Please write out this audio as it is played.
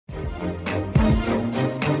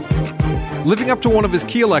Living up to one of his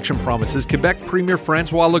key election promises, Quebec Premier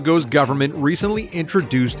François Legault's government recently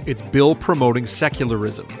introduced its bill promoting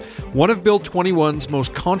secularism. One of Bill 21's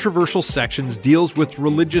most controversial sections deals with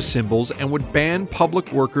religious symbols and would ban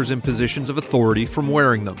public workers in positions of authority from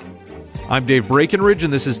wearing them. I'm Dave Breckenridge,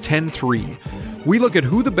 and this is 10-3. We look at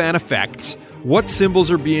who the ban affects, what symbols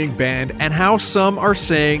are being banned, and how some are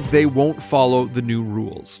saying they won't follow the new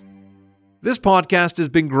rules. This podcast has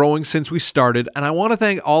been growing since we started, and I want to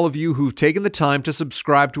thank all of you who've taken the time to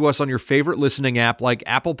subscribe to us on your favorite listening app like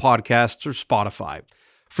Apple Podcasts or Spotify.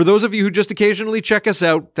 For those of you who just occasionally check us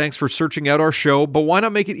out, thanks for searching out our show, but why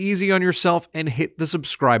not make it easy on yourself and hit the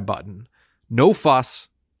subscribe button? No fuss,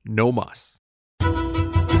 no muss.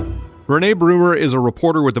 Renee Brumer is a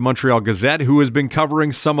reporter with the Montreal Gazette who has been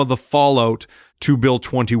covering some of the fallout to Bill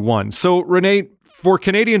 21. So, Renee, for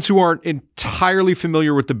Canadians who aren't entirely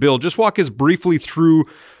familiar with the bill, just walk us briefly through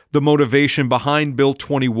the motivation behind Bill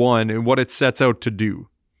 21 and what it sets out to do.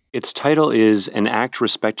 Its title is An Act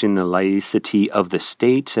Respecting the Laicity of the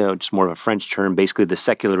State, which is more of a French term, basically the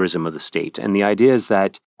secularism of the state. And the idea is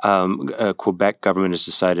that Quebec government has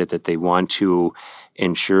decided that they want to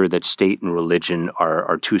ensure that state and religion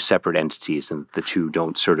are two separate entities and the two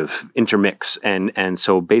don't sort of intermix. And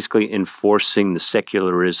so basically enforcing the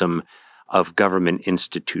secularism of government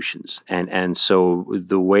institutions. And so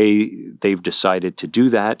the way they've decided to do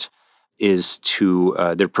that is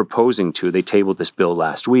they're proposing to, they tabled this bill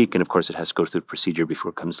last week, and of course it has to go through the procedure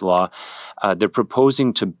before it comes to law. They're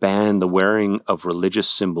proposing to ban the wearing of religious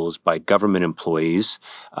symbols by government employees,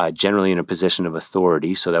 generally in a position of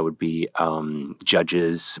authority. So that would be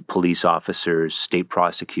judges, police officers, state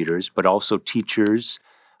prosecutors, but also teachers,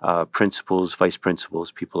 principals, vice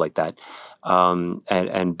principals, people like that.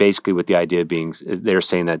 And basically with the idea being, they're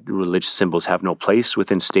saying that religious symbols have no place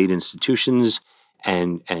within state institutions.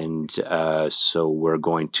 And so we're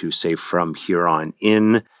going to say from here on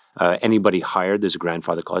in, anybody hired, there's a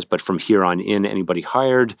grandfather clause, but from here on in, anybody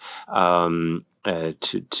hired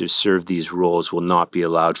to serve these roles will not be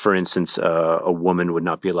allowed. For instance, a woman would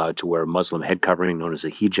not be allowed to wear a Muslim head covering known as a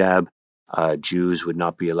hijab. Jews would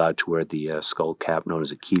not be allowed to wear the skull cap known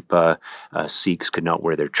as a kippah. Sikhs could not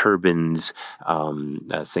wear their turbans,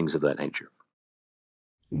 things of that nature.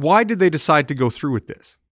 Why did they decide to go through with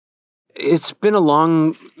this? It's been a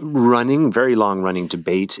very long-running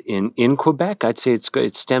debate in Quebec. I'd say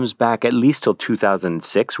it stems back at least till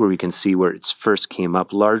 2006, where we can see where it first came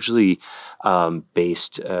up, largely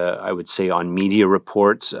based, I would say, on media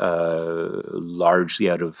reports, largely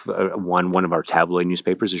out of one of our tabloid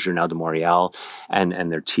newspapers, the Journal de Montréal,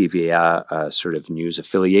 and their TVA sort of news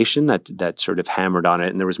affiliation that sort of hammered on it.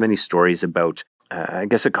 And there was many stories about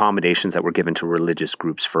accommodations that were given to religious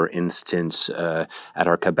groups. For instance, at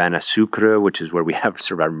our Cabane à Sucre, which is where we have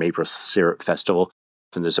sort of our maple syrup festival,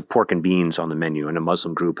 and there's a pork and beans on the menu, and a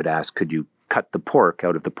Muslim group had asked, could you cut the pork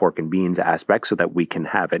out of the pork and beans aspect so that we can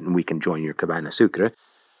have it and we can join your Cabane à Sucre?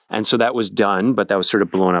 And so that was done, but that was sort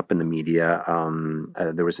of blown up in the media.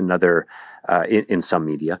 There was another, in some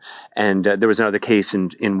media, and there was another case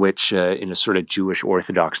in which, in a sort of Jewish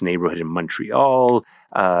Orthodox neighborhood in Montreal,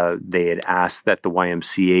 they had asked that the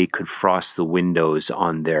YMCA could frost the windows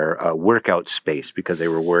on their workout space because they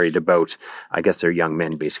were worried about, I guess, their young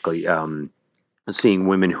men basically seeing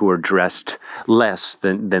women who are dressed less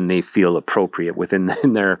than they feel appropriate within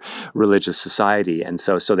their religious society. And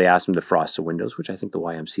so they asked them to frost the windows, which I think the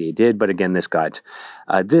YMCA did. But again, this got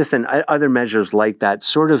this and other measures like that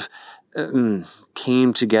sort of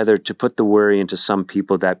came together to put the worry into some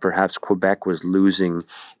people that perhaps Quebec was losing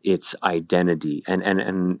its identity.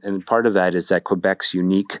 And part of that is that Quebec's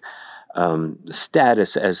unique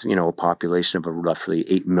status as, a population of roughly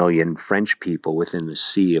 8 million French people within the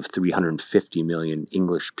sea of 350 million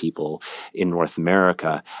English people in North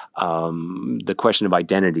America. The question of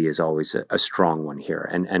identity is always a strong one here.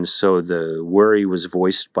 And so the worry was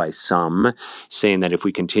voiced by some, saying that if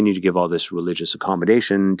we continue to give all this religious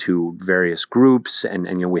accommodation to various groups,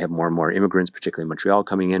 and we have more and more immigrants, particularly in Montreal,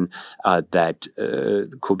 coming in, that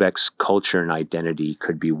Quebec's culture and identity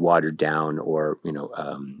could be watered down or,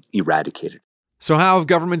 eradicated. So how have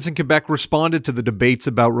governments in Quebec responded to the debates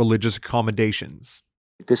about religious accommodations?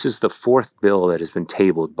 This is the fourth bill that has been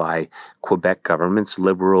tabled by Quebec governments,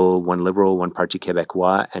 one Liberal, one Parti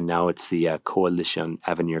Québécois, and now it's the Coalition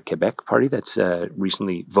Avenir Québec party that's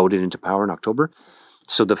recently voted into power in October.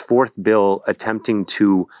 So the fourth bill attempting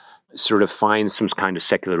to sort of find some kind of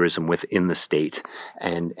secularism within the state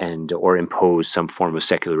and or impose some form of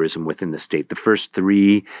secularism within the state. The first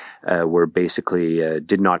three were basically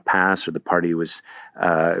did not pass, or the party was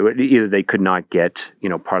either they could not get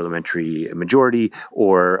parliamentary majority,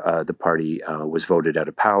 or the party was voted out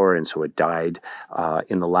of power, and so it died.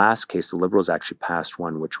 In the last case, the Liberals actually passed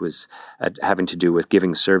one which was having to do with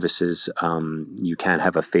giving services. You can't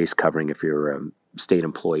have a face covering if you're a state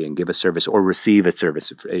employee and give a service or receive a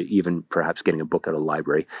service, even perhaps getting a book at a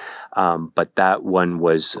library. But that one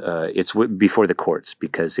was, it's before the courts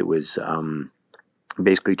because it was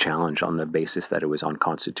basically challenged on the basis that it was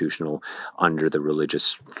unconstitutional under the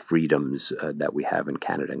religious freedoms that we have in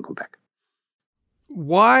Canada and Quebec.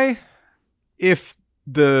 Why, if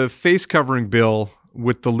the face covering bill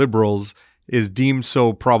with the Liberals is deemed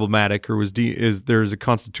so problematic, or there's a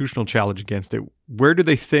constitutional challenge against it, where do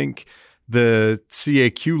they think the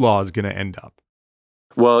CAQ law is going to end up?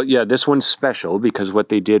 Well, yeah, this one's special because what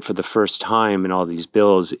they did for the first time in all these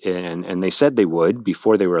bills, and they said they would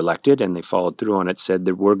before they were elected, and they followed through on it, said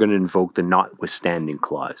that we're going to invoke the notwithstanding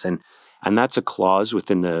clause. And that's a clause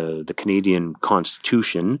within the Canadian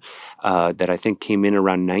Constitution that I think came in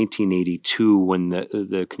around 1982 when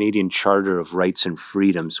the Canadian Charter of Rights and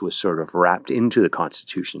Freedoms was sort of wrapped into the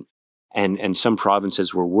Constitution. And some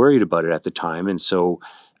provinces were worried about it at the time, and so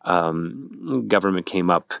government came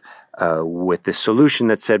up with this solution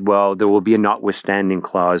that said, well, there will be a notwithstanding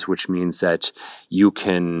clause, which means that you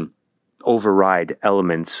can override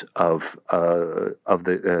elements of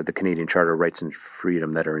the Canadian Charter of Rights and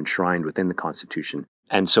Freedom that are enshrined within the Constitution.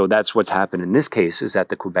 And so that's what's happened in this case, is that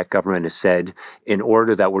the Quebec government has said, in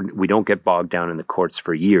order that we don't get bogged down in the courts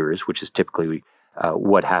for years, which is typically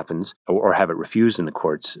what happens, or have it refused in the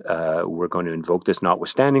courts, we're going to invoke this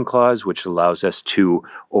notwithstanding clause, which allows us to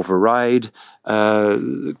override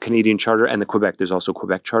Canadian Charter and the Quebec. There's also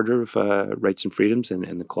Quebec Charter of Rights and Freedoms,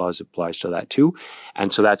 and the clause applies to that too.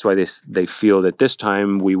 And so that's why they feel that this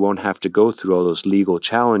time we won't have to go through all those legal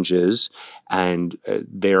challenges, and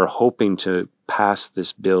they're hoping to pass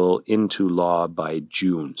this bill into law by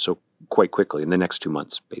June, so quite quickly, in the next 2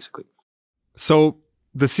 months, basically. So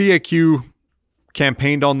the CAQ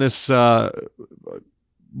campaigned on this law,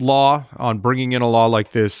 on bringing in a law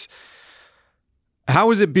like this.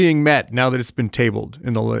 How is it being met now that it's been tabled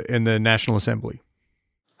in the National Assembly?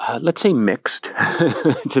 Let's say mixed,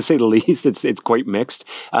 to say the least. It's quite mixed.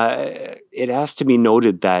 It has to be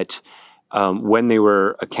noted that when they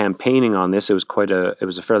were campaigning on this, it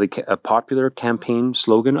was a fairly popular campaign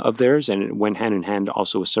slogan of theirs, and it went hand in hand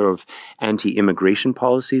also with sort of anti-immigration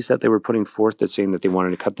policies that they were putting forth, that saying that they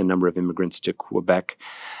wanted to cut the number of immigrants to Quebec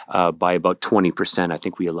by about 20%. I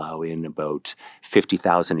think we allow in about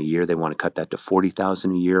 50,000 a year. They want to cut that to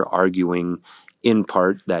 40,000 a year, arguing in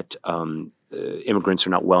part that immigrants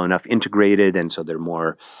are not well enough integrated, and so they're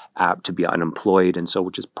more apt to be unemployed, and so,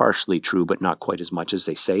 which is partially true, but not quite as much as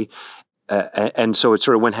they say. And so it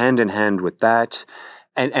sort of went hand in hand with that.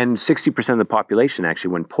 And 60% of the population,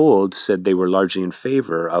 actually, when polled, said they were largely in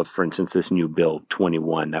favor of, for instance, this new Bill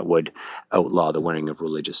 21 that would outlaw the wearing of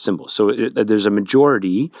religious symbols. So there's a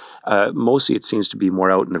majority. Mostly it seems to be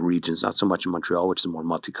more out in the regions, not so much in Montreal, which is more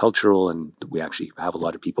multicultural, and we actually have a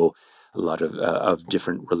lot of people, a lot of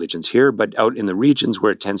different religions here. But out in the regions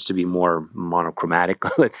where it tends to be more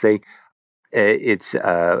monochromatic, let's say, it's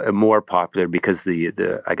more popular because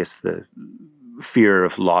the fear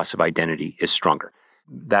of loss of identity is stronger.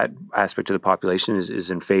 That aspect of the population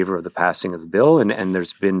is in favor of the passing of the bill, and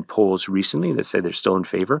there's been polls recently that say they're still in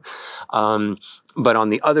favor. But on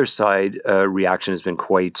the other side, reaction has been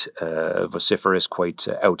quite vociferous, quite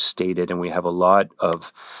outstated, and we have a lot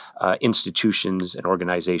of institutions and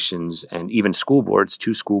organizations and even school boards.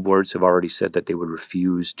 2 school boards have already said that they would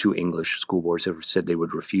refuse, 2 English school boards have said they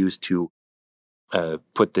would refuse to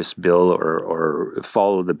put this bill or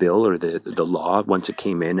follow the bill or the law once it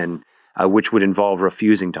came in, and which would involve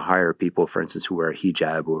refusing to hire people, for instance, who wear a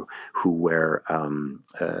hijab or who wear a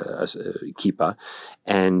kippah.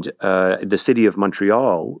 And the city of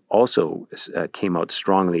Montreal also came out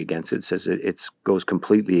strongly against it. It says it goes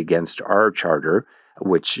completely against our charter,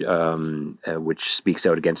 which speaks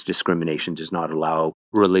out against discrimination, does not allow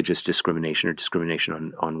religious discrimination or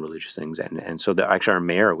discrimination on religious things. And so actually our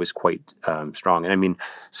mayor was quite strong. And I mean,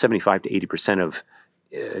 75 to 80% of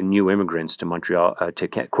new immigrants to Montreal, to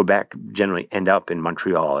Quebec, generally end up in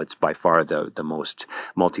Montreal. It's by far the most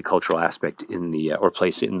multicultural aspect in or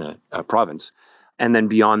place in the province. And then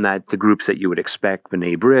beyond that, the groups that you would expect,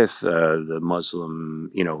 B'nai B'rith, the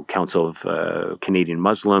Muslim, Council of Canadian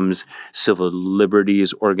Muslims, civil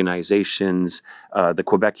liberties organizations, the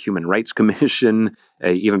Quebec Human Rights Commission,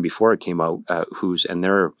 even before it came out,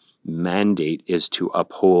 they're mandate is to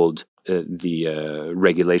uphold the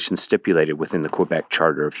regulations stipulated within the Quebec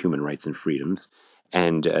Charter of Human Rights and Freedoms.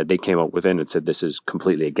 And they came out with it and said, this is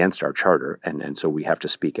completely against our charter, and so we have to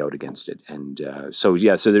speak out against it. And so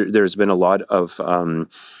there's been a lot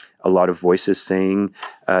of voices saying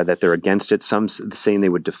that they're against it. Some saying they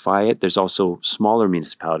would defy it. There's also smaller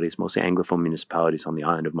municipalities, mostly Anglophone municipalities on the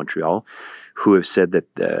island of Montreal, who have said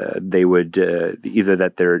that they would either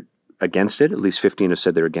that they're against it. At least 15 have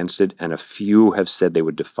said they're against it, and a few have said they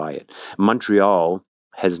would defy it. Montreal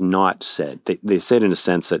has not said. They said in a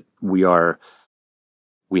sense that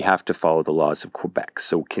we have to follow the laws of Quebec.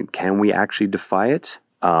 So can we actually defy it?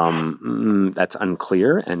 That's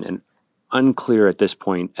unclear and unclear at this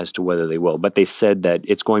point as to whether they will. But they said that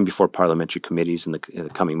it's going before parliamentary committees in the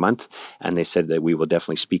coming month, and they said that we will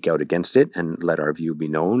definitely speak out against it and let our view be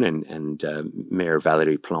known. And Mayor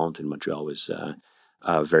Valérie Plante in Montreal was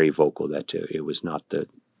very vocal that it was not the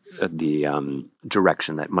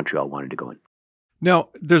direction that Montreal wanted to go in. Now,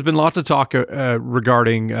 there's been lots of talk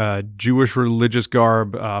regarding Jewish religious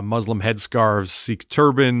garb, Muslim headscarves, Sikh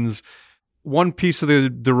turbans. One piece of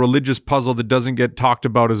the religious puzzle that doesn't get talked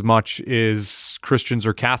about as much is Christians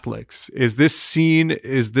or Catholics. Is this seen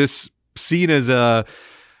as a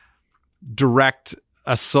direct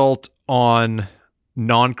assault on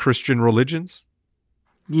non-Christian religions?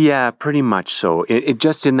 Yeah, pretty much so. It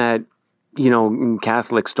just in that,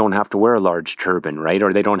 Catholics don't have to wear a large turban, right?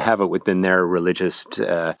 Or they don't have it within their religious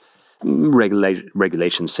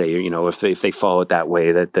regulations say, if they follow it that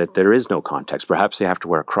way, that there is no context. Perhaps they have to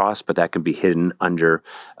wear a cross, but that can be hidden under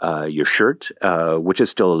your shirt, which is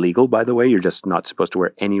still illegal, by the way. You're just not supposed to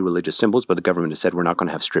wear any religious symbols, but the government has said we're not going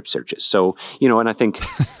to have strip searches. So, and I think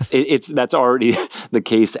that's already the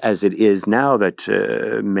case as it is now, that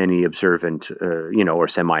many observant, or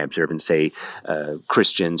semi-observant, say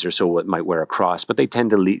Christians or so might wear a cross, but they tend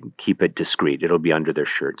to keep it discreet. It'll be under their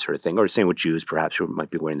shirt sort of thing. Or same with Jews, perhaps, who might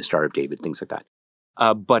be wearing the Star of David, things like that.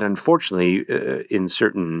 But unfortunately,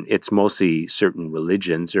 it's mostly certain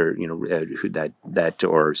religions or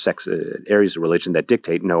or sex areas of religion that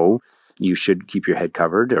dictate, no, you should keep your head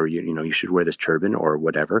covered, or you should wear this turban or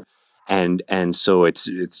whatever, and so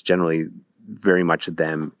it's generally very much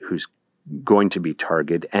them who's going to be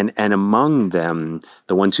targeted, and among them,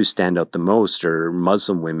 the ones who stand out the most are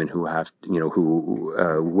Muslim women who have who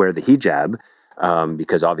wear the hijab.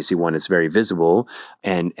 Because obviously, one, it's very visible,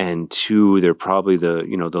 and two, they're probably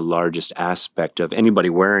the largest aspect of anybody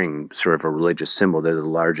wearing sort of a religious symbol. They're the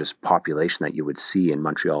largest population that you would see in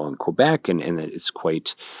Montreal and Quebec, and it's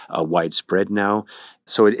quite widespread now.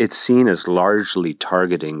 So it's seen as largely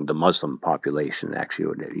targeting the Muslim population,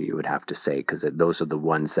 actually, you would have to say, because those are the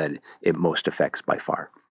ones that it most affects by far.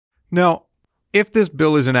 Now, if this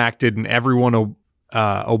bill is enacted and everyone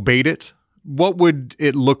obeyed it, what would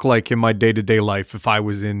it look like in my day-to-day life if I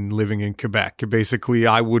was living in Quebec? Basically,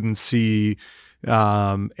 I wouldn't see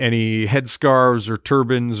any headscarves or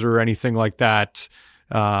turbans or anything like that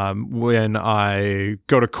when I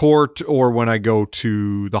go to court or when I go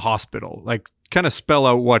to the hospital. Like, kind of spell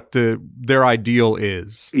out what their ideal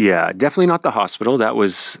is. Yeah, definitely not the hospital. That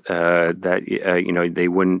was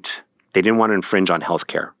they didn't want to infringe on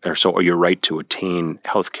healthcare or your right to attain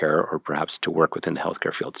healthcare or perhaps to work within the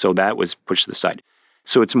healthcare field. So that was pushed to the side.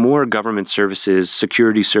 So it's more government services,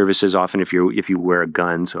 security services, often if you wear a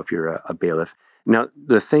gun, so if you're a bailiff. Now,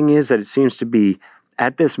 the thing is that it seems to be,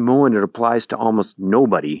 at this moment, it applies to almost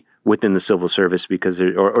nobody within the civil service because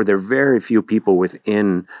there are very few people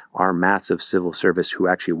within our massive civil service who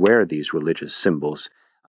actually wear these religious symbols.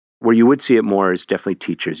 Where you would see it more is definitely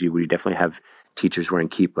teachers. You would definitely have teachers wearing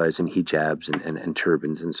kippas and hijabs and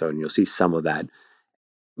turbans and so on. You'll see some of that.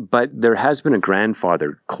 But there has been a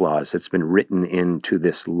grandfather clause that's been written into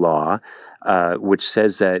this law, which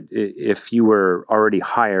says that if you were already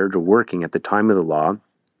hired or working at the time of the law,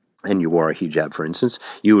 and you wore a hijab, for instance,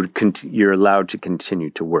 you're allowed to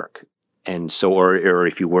continue to work. And so, or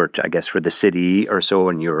if you worked, I guess, for the city or so,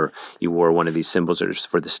 and you wore one of these symbols or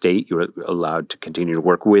for the state, you were allowed to continue to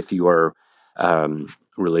work with your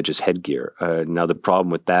religious headgear. Now, the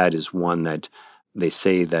problem with that is, one, that they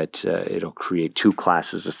say that it'll create two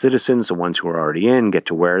classes of citizens. The ones who are already in get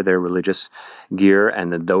to wear their religious gear,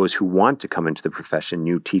 and then those who want to come into the profession,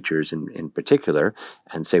 new teachers in particular,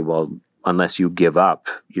 and say, well, unless you give up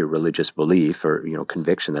your religious belief or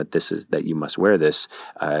conviction that you must wear this,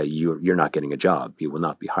 you're not getting a job. You will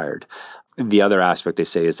not be hired. The other aspect they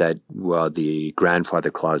say is that, well, the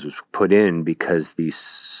grandfather clause was put in because the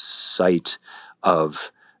sight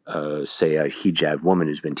of say a hijab woman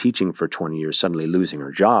who's been teaching for 20 years suddenly losing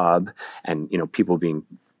her job, and people being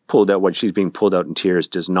pulled out, when she's being pulled out in tears,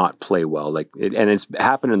 does not play well. And it's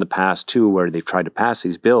happened in the past too, where they've tried to pass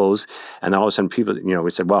these bills, and then all of a sudden people,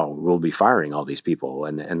 we said, well, we'll be firing all these people,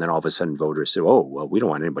 and then all of a sudden voters say, oh, well, we don't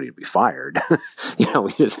want anybody to be fired.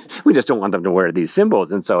 We just don't want them to wear these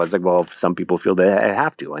symbols, and so it's like, well, some people feel they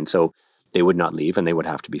have to, and so they would not leave, and they would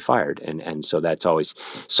have to be fired, and so that's always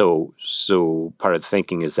so part of the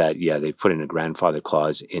thinking is that they've put in a grandfather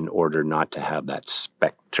clause in order not to have that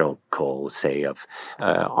spectacle, say, of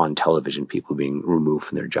on television people being removed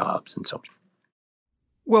from their jobs and so on.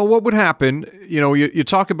 Well, what would happen? You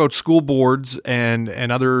talk about school boards and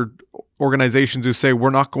other organizations who say we're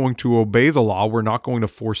not going to obey the law, we're not going to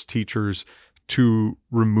force teachers to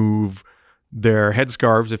remove their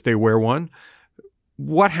headscarves if they wear one.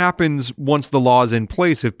 What happens once the law is in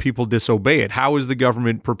place if people disobey it? How is the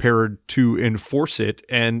government prepared to enforce it?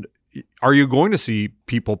 And are you going to see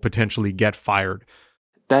people potentially get fired?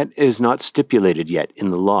 That is not stipulated yet in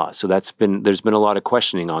the law. So there's been a lot of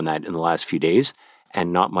questioning on that in the last few days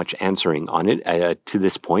and not much answering on it to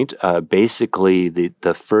this point. Basically,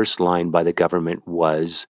 the first line by the government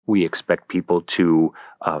was, we expect people to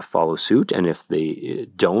follow suit. And if they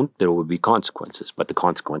don't, there will be consequences. But the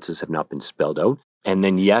consequences have not been spelled out. And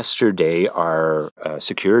then yesterday, our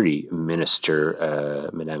security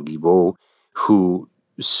minister, Madame Guilbeault, who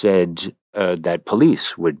said that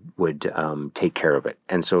police would take care of it,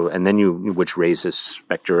 and then which raises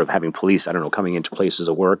specter of having police, coming into places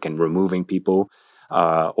of work and removing people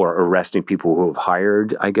or arresting people who have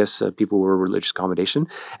hired, people who are religious accommodation.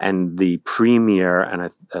 And the premier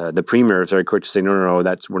is very quick to say, no,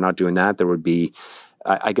 we're not doing that. There would be,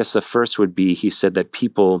 the first would be, he said that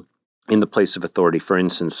people in the place of authority, for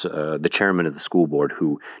instance, the chairman of the school board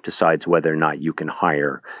who decides whether or not you can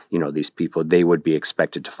hire, these people, they would be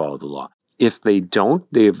expected to follow the law. If they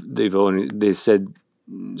don't, they said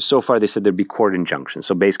there'd be court injunctions.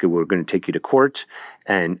 So basically, we're going to take you to court,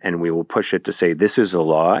 and we will push it to say this is a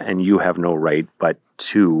law, and you have no right but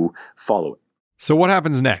to follow it. So what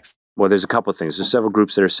happens next? Well, there's a couple of things. There's several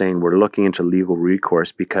groups that are saying we're looking into legal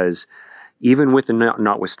recourse because even with the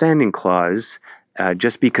notwithstanding clause.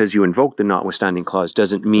 Just because you invoke the notwithstanding clause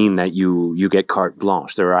doesn't mean that you get carte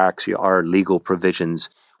blanche. There are legal provisions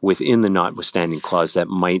within the notwithstanding clause that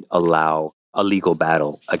might allow a legal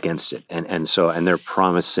battle against it. And they're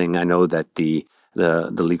promising, I know that the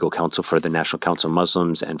legal counsel for the National Council of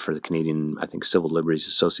Muslims and for the Canadian, Civil Liberties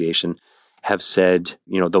Association have said,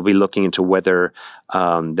 they'll be looking into whether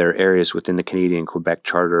there are areas within the Canadian Quebec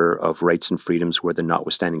Charter of Rights and Freedoms where the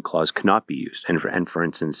notwithstanding clause cannot be used. And for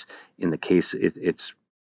instance, in the case, it's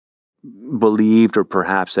believed, or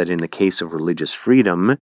perhaps that in the case of religious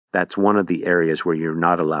freedom, that's one of the areas where you're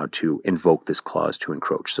not allowed to invoke this clause to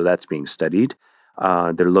encroach. So that's being studied.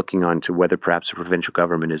 They're looking on to whether perhaps the provincial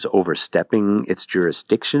government is overstepping its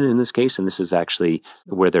jurisdiction in this case. And this is actually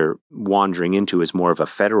where they're wandering into is more of a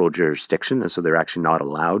federal jurisdiction. And so they're actually not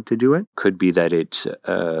allowed to do it. Could be that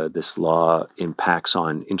this law impacts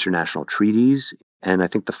on international treaties. And I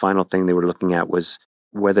think the final thing they were looking at was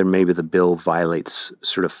whether maybe the bill violates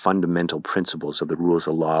sort of fundamental principles of the rules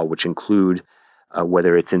of law, which include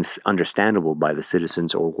whether it's understandable by the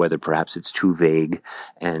citizens or whether perhaps it's too vague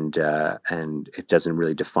and it doesn't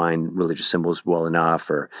really define religious symbols well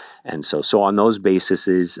enough, so on those bases,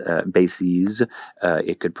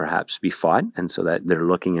 it could perhaps be fought, and so that they're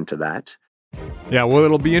looking into that. Yeah, well,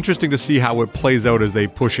 it'll be interesting to see how it plays out as they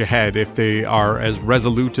push ahead, if they are as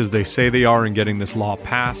resolute as they say they are in getting this law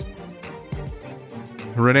passed.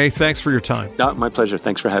 Rene, thanks for your time. My pleasure.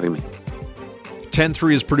 Thanks for having me.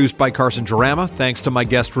 10-3 is produced by Carson Jarama. Thanks to my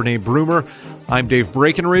guest, Rene Brumer. I'm Dave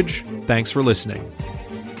Breckenridge. Thanks for listening.